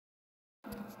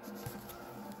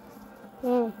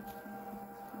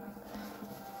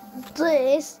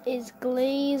This is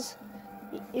Glee's.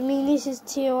 This is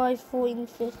TI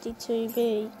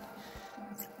 1452B.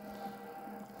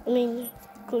 Glee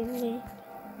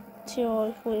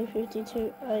TI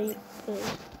 1452A.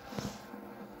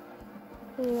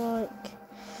 Like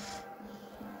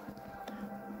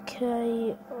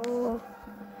K or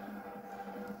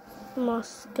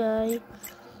Muscat.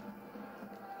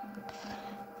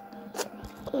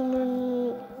 And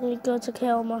then we go to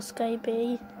KL Muscat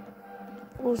B.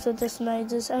 Also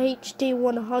designated as HD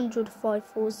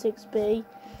 100-546B.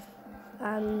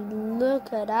 And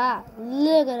look at that,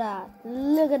 look at that,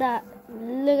 look at that,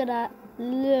 look at that,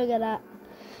 look at that.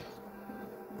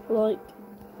 Like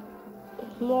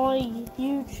my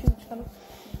YouTube channel,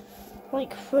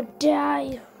 like for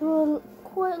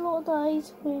quite a lot of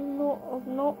days, I've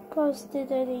not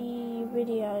posted any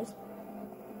videos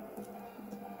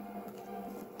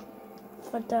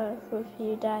for a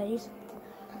few days.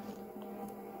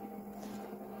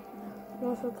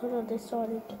 Also because I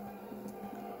decided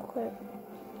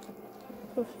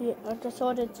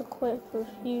to quit for a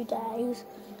few days.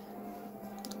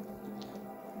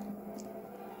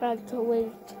 I had to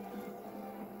wait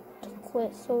to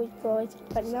quit, sorry guys,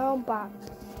 but now I'm back.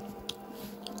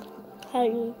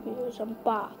 Hey viewers, I'm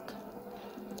back.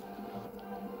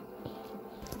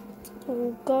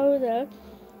 We'll go there,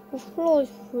 we'll fly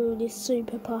through this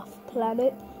super puff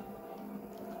planet.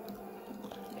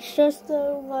 It's just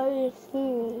the way it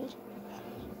feels.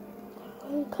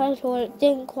 Okay, so it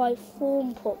didn't quite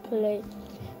form properly,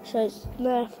 so it's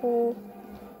therefore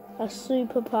a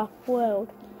super puff world.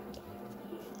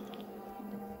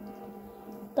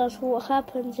 That's what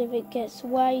happens if it gets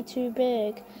way too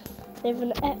big. If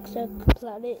an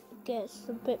exoplanet gets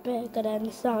a bit bigger than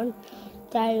the sun,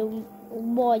 they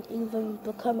might even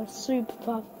become a super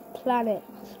puff planet.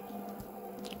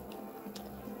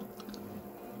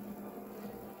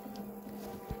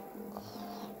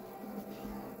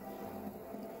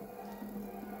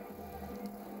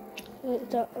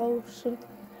 Isn't that awesome?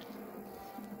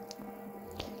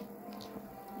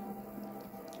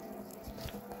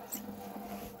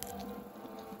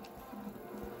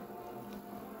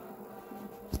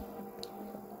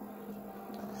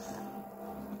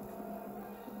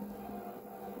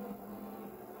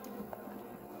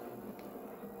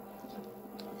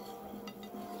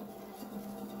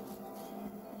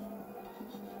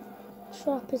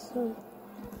 Sharp is on.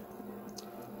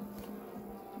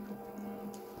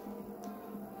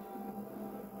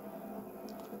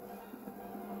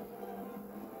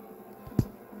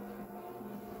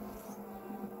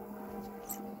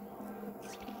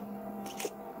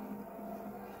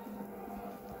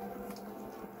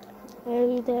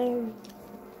 And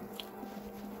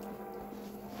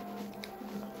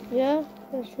yeah,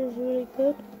 this is really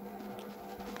good.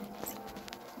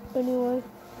 Anyway,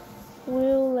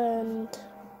 we'll end.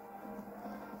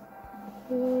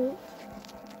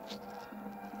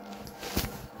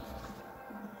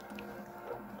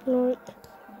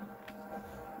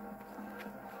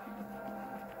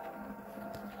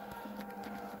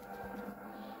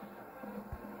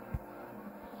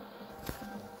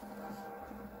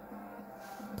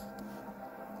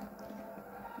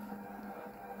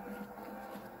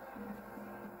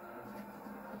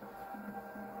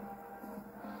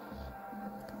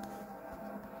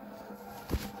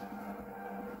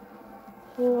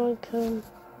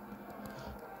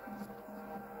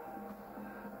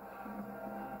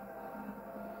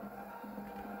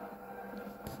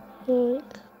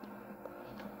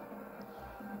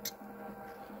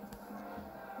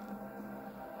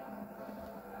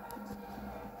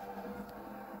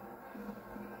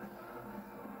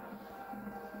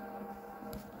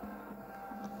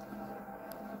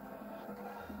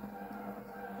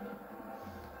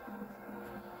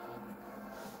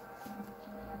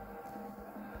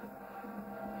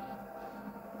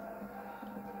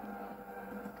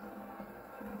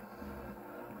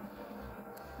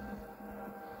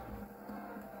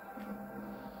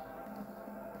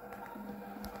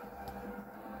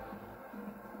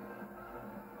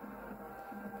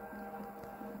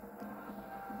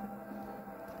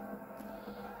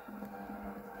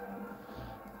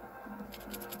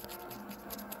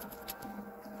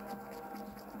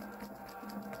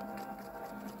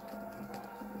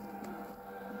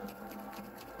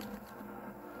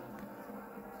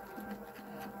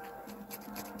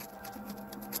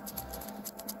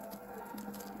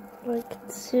 Like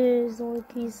seriously,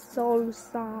 he's so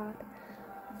sad.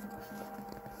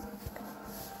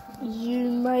 You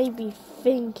may be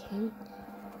thinking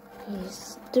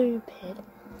he's stupid.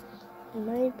 You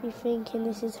may be thinking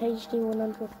this is HD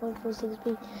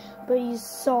 100.46p, but he's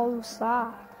so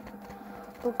sad.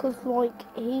 Because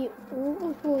he's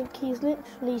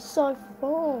literally so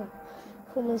far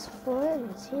from his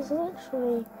friends. He's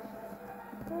literally,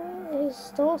 his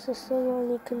star system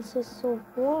only consists of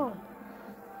one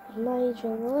major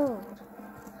world.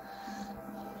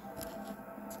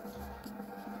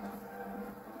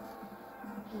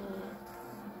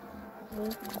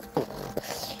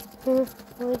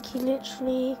 He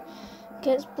literally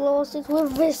gets blasted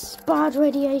with this bad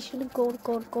radiation. God.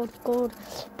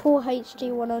 Poor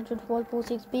HD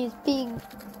 105.6p is being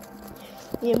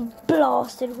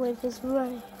blasted with his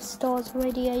star's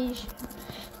radiation.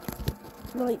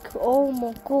 Oh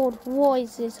my God, what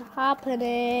is this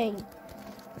happening?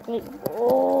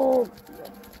 Oh.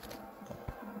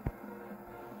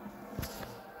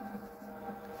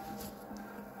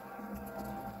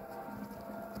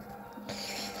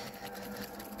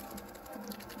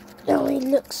 Now he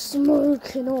looks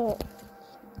smoking hot.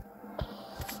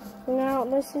 Now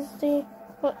this is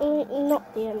not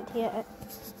the end yet.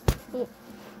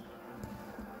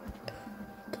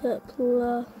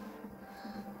 Kepler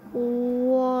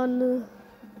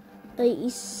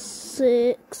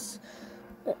 186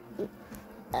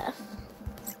 F.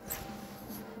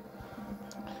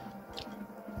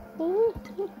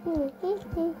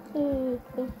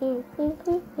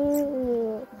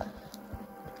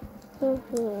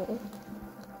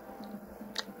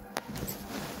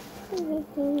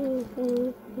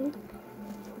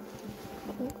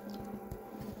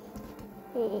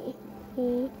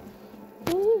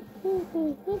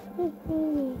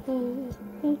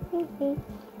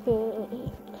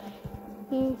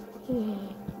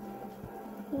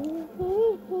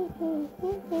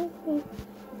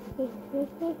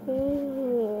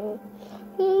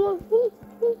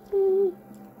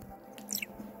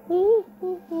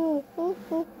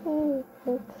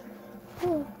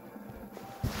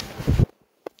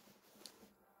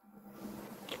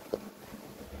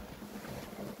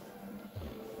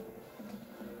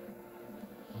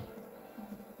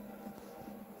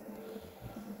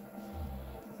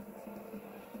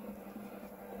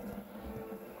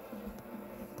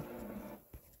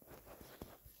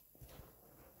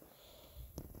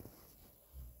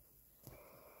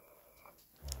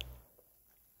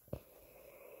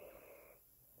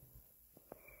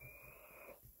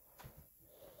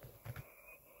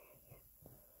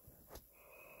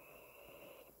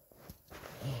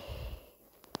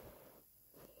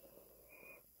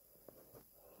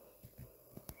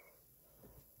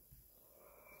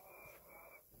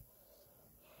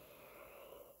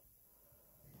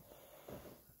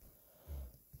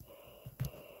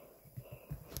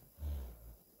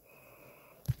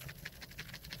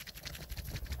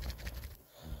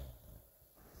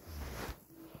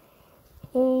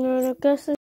 I guess